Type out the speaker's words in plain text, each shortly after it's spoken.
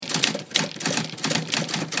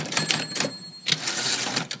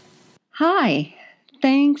Hi,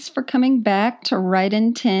 thanks for coming back to Write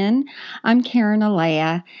in 10. I'm Karen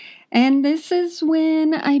Alea, and this is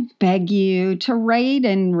when I beg you to rate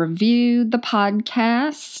and review the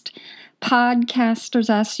podcast.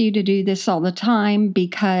 Podcasters ask you to do this all the time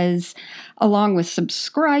because, along with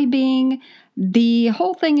subscribing, the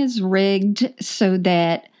whole thing is rigged so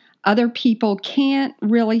that other people can't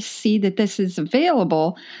really see that this is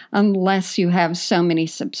available unless you have so many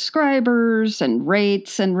subscribers and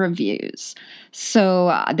rates and reviews.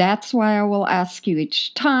 So that's why I will ask you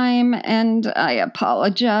each time, and I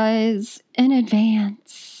apologize in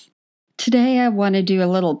advance. Today I want to do a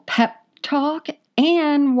little pep talk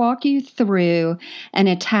and walk you through an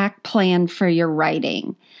attack plan for your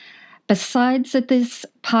writing. Besides that this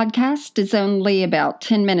podcast is only about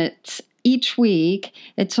 10 minutes each week,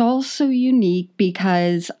 it's also unique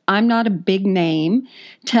because I'm not a big name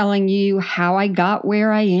telling you how I got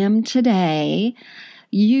where I am today.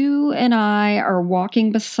 You and I are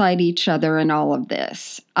walking beside each other in all of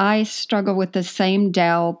this. I struggle with the same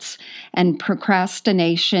doubts and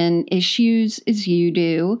procrastination issues as you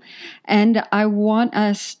do, and I want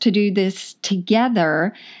us to do this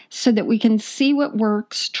together so that we can see what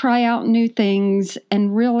works, try out new things,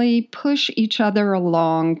 and really push each other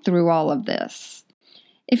along through all of this.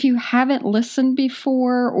 If you haven't listened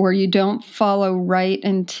before or you don't follow Write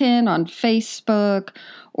in 10 on Facebook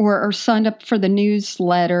or are signed up for the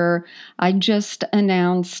newsletter, I just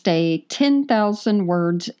announced a 10,000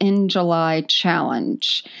 words in July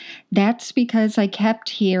challenge. That's because I kept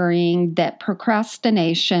hearing that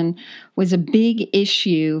procrastination was a big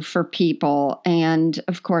issue for people. And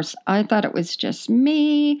of course, I thought it was just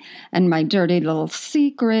me and my dirty little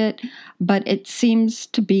secret, but it seems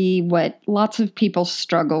to be what lots of people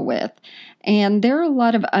struggle with. And there are a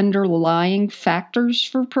lot of underlying factors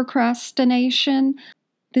for procrastination.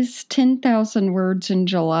 This 10,000 words in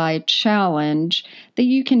July challenge that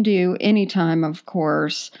you can do anytime, of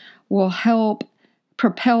course, will help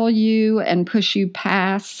propel you and push you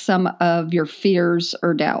past some of your fears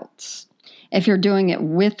or doubts. If you're doing it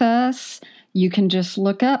with us, you can just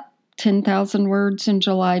look up 10,000 words in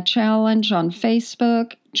July challenge on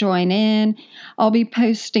Facebook, join in. I'll be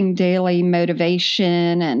posting daily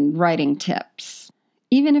motivation and writing tips.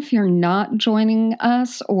 Even if you're not joining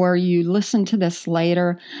us or you listen to this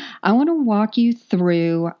later, I want to walk you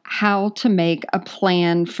through how to make a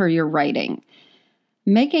plan for your writing.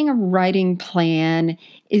 Making a writing plan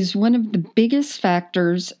is one of the biggest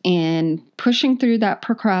factors in pushing through that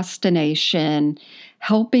procrastination,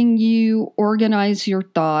 helping you organize your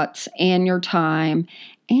thoughts and your time,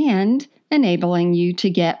 and enabling you to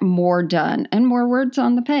get more done and more words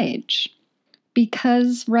on the page.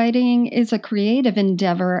 Because writing is a creative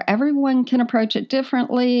endeavor, everyone can approach it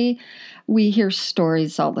differently. We hear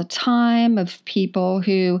stories all the time of people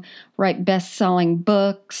who write best-selling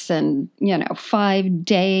books in, 5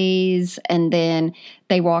 days, and then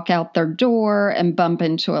they walk out their door and bump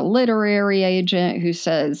into a literary agent who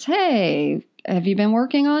says, "Hey, have you been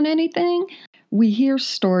working on anything?" We hear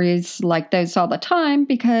stories like those all the time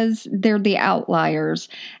because they're the outliers,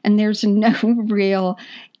 and there's no real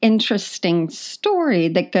interesting story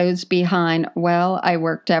that goes behind, well, I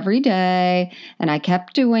worked every day and I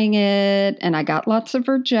kept doing it and I got lots of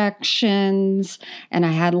rejections and I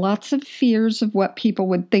had lots of fears of what people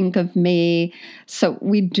would think of me. So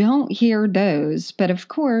we don't hear those, but of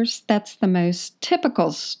course, that's the most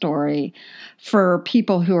typical story for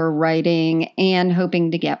people who are writing and hoping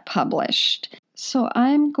to get published. So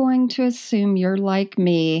I'm going to assume you're like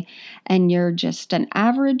me and you're just an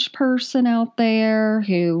average person out there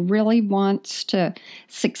who really wants to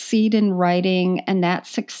succeed in writing, and that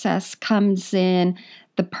success comes in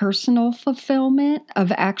the personal fulfillment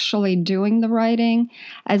of actually doing the writing,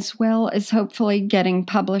 as well as hopefully getting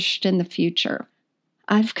published in the future.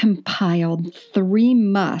 I've compiled 3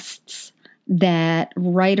 musts that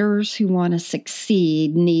writers who want to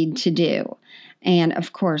succeed need to do. And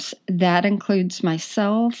of course, that includes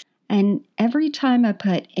myself. And every time I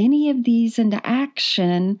put any of these into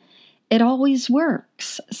action, it always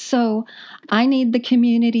works. So I need the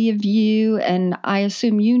community of you, and I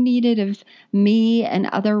assume you need it of me and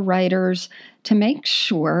other writers to make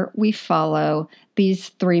sure we follow these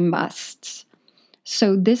 3 musts.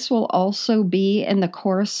 So this will also be in the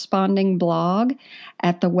corresponding blog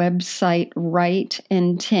at the website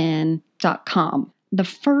writein10.com. The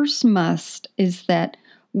first must is that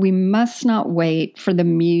we must not wait for the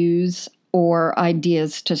muse or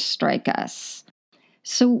ideas to strike us.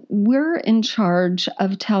 So we're in charge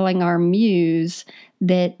of telling our muse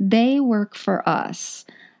that they work for us,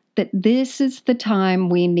 that this is the time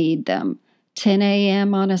we need them 10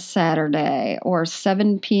 a.m. on a Saturday or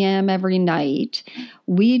 7 p.m. every night.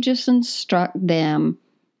 We just instruct them,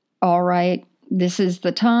 all right, this is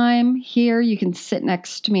the time. Here, you can sit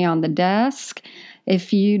next to me on the desk.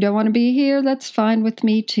 If you don't want to be here, that's fine with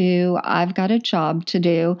me too. I've got a job to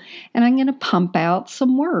do, and I'm going to pump out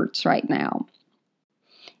some words right now.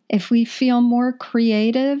 If we feel more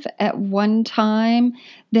creative at one time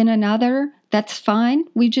than another, that's fine.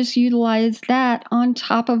 We just utilize that on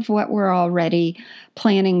top of what we're already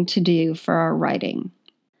planning to do for our writing.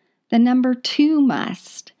 The number 2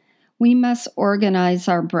 must. We must organize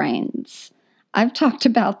our brains. I've talked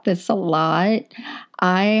about this a lot.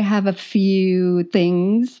 I have a few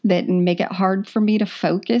things that make it hard for me to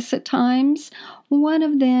focus at times. One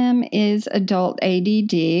of them is adult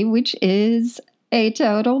ADD, which is a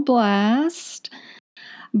total blast.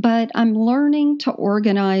 But I'm learning to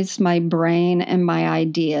organize my brain and my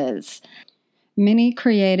ideas. Many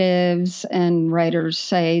creatives and writers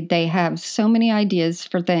say they have so many ideas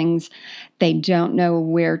for things, they don't know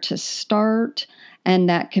where to start. And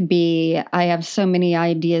that could be, I have so many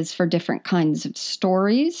ideas for different kinds of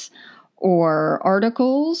stories or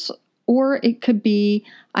articles, or it could be,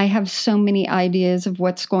 I have so many ideas of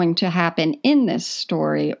what's going to happen in this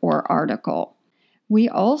story or article. We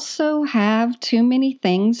also have too many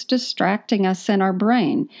things distracting us in our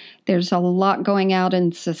brain. There's a lot going out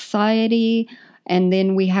in society, and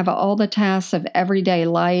then we have all the tasks of everyday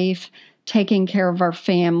life, taking care of our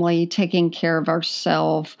family, taking care of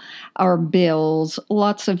ourselves, our bills,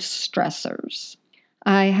 lots of stressors.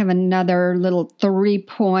 I have another little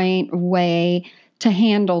 3-point way to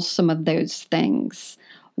handle some of those things.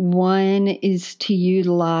 One is to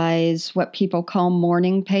utilize what people call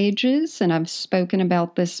morning pages, and I've spoken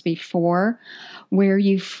about this before, where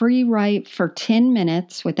you free write for 10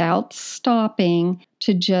 minutes without stopping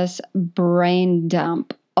to just brain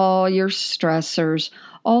dump all your stressors,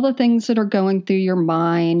 all the things that are going through your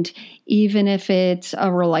mind, even if it's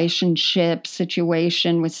a relationship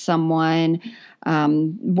situation with someone,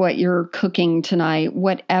 what you're cooking tonight,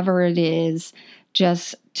 whatever it is,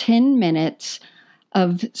 just 10 minutes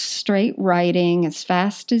of straight writing as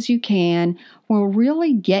fast as you can will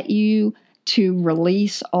really get you to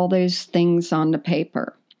release all those things onto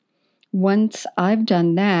paper. Once I've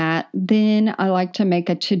done that, then I like to make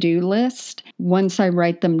a to-do list. Once I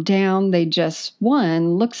write them down, they just,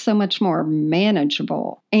 one, look so much more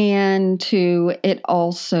manageable. And two, it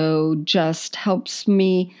also just helps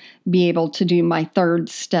me be able to do my third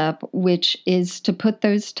step, which is to put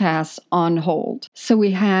those tasks on hold. So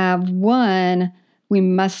we have one, we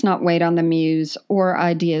must not wait on the muse or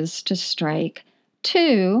ideas to strike.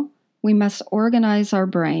 Two, we must organize our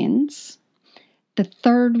brains. The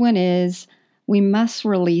third one is we must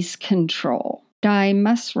release control. I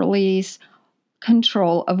must release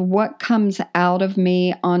control of what comes out of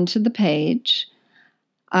me onto the page.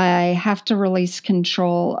 I have to release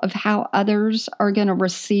control of how others are going to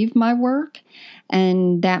receive my work.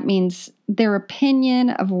 And that means their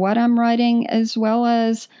opinion of what I'm writing, as well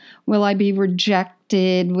as will I be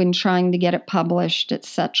rejected when trying to get it published,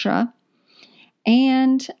 etc.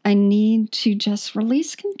 And I need to just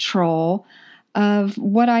release control of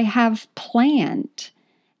what I have planned.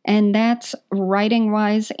 And that's writing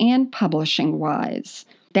wise and publishing wise.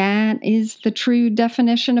 That is the true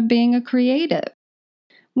definition of being a creative.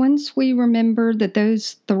 Once we remember that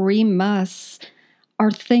those 3 musts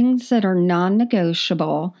are things that are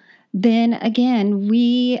non-negotiable, then again,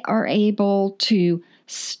 we are able to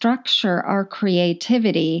structure our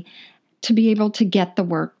creativity to be able to get the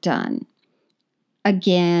work done.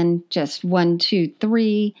 Again, just 1, 2,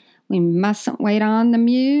 3. We mustn't wait on the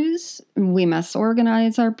muse. We must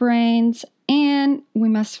organize our brains, and we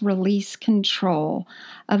must release control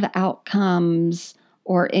of outcomes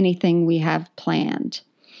or anything we have planned.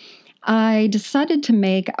 I decided to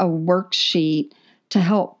make a worksheet to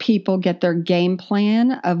help people get their game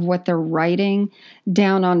plan of what they're writing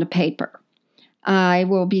down onto paper. I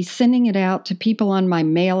will be sending it out to people on my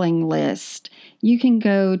mailing list. You can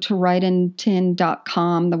go to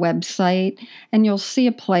writeinten.com, the website, and you'll see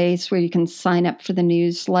a place where you can sign up for the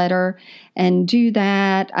newsletter and do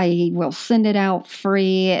that. I will send it out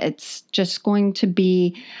free. It's just going to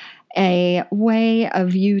be a way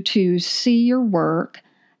of you to see your work,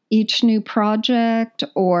 each new project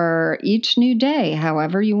or each new day,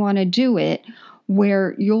 however you want to do it,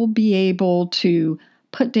 where you'll be able to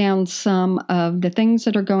put down some of the things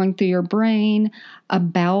that are going through your brain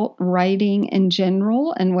about writing in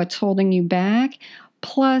general and what's holding you back.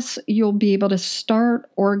 Plus, you'll be able to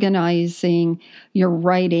start organizing your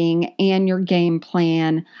writing and your game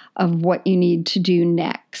plan of what you need to do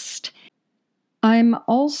next. I'm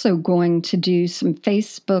also going to do some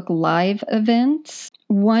Facebook Live events.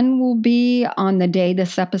 One will be on the day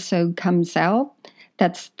this episode comes out.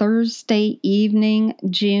 That's Thursday evening,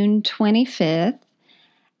 June 25th.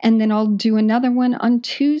 And then I'll do another one on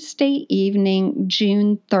Tuesday evening,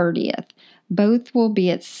 June 30th. Both will be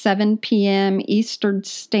at 7 p.m. Eastern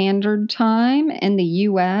Standard Time in the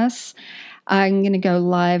U.S. I'm going to go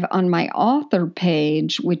live on my author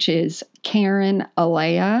page, which is Karen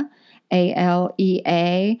Alea,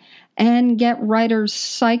 Alea, and get writers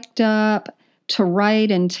psyched up to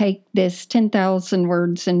write and take this 10,000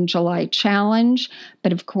 Words in July challenge.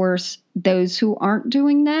 But of course, those who aren't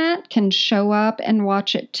doing that can show up and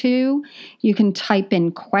watch it too. You can type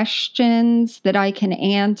in questions that I can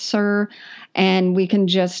answer, and we can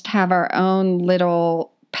just have our own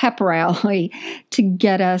little pep rally to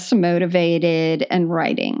get us motivated and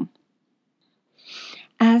writing.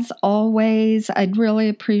 As always, I'd really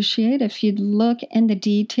appreciate if you'd look in the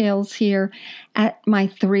details here at my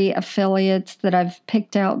 3 affiliates that I've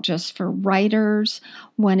picked out just for writers.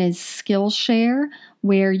 One is Skillshare,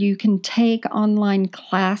 where you can take online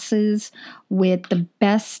classes with the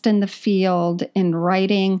best in the field in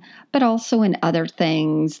writing, but also in other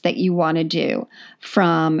things that you want to do,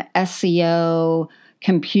 from SEO,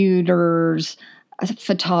 computers,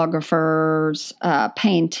 photographers,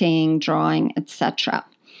 painting, drawing, etc.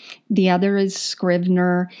 The other is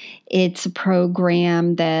Scrivener. It's a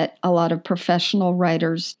program that a lot of professional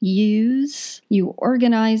writers use. You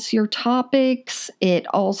organize your topics. It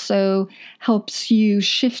also helps you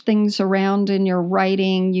shift things around in your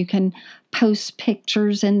writing. You can post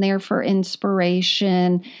pictures in there for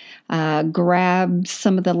inspiration, grab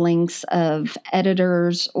some of the links of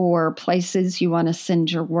editors or places you want to send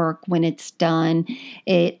your work when it's done.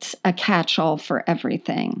 It's a catch-all for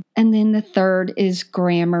everything. And then the third is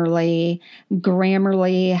Grammarly.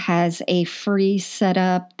 Grammarly has a free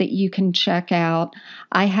setup that you can check out.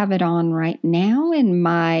 I have it on right now in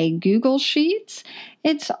my Google Sheets.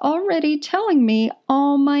 It's already telling me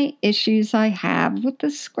all my issues I have with the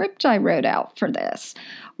script I wrote out for this,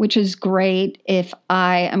 which is great if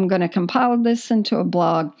I am going to compile this into a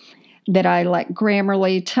blog, that I let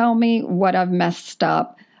Grammarly tell me what I've messed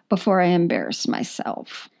up before I embarrass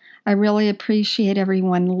myself. I really appreciate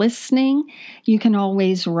everyone listening. You can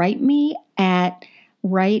always write me at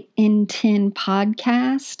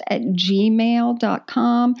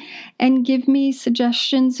writeintenpodcast@gmail.com and give me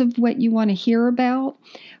suggestions of what you want to hear about.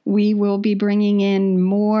 We will be bringing in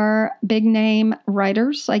more big name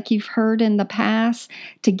writers like you've heard in the past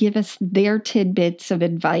to give us their tidbits of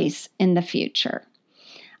advice in the future.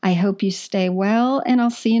 I hope you stay well, and I'll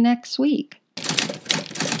see you next week.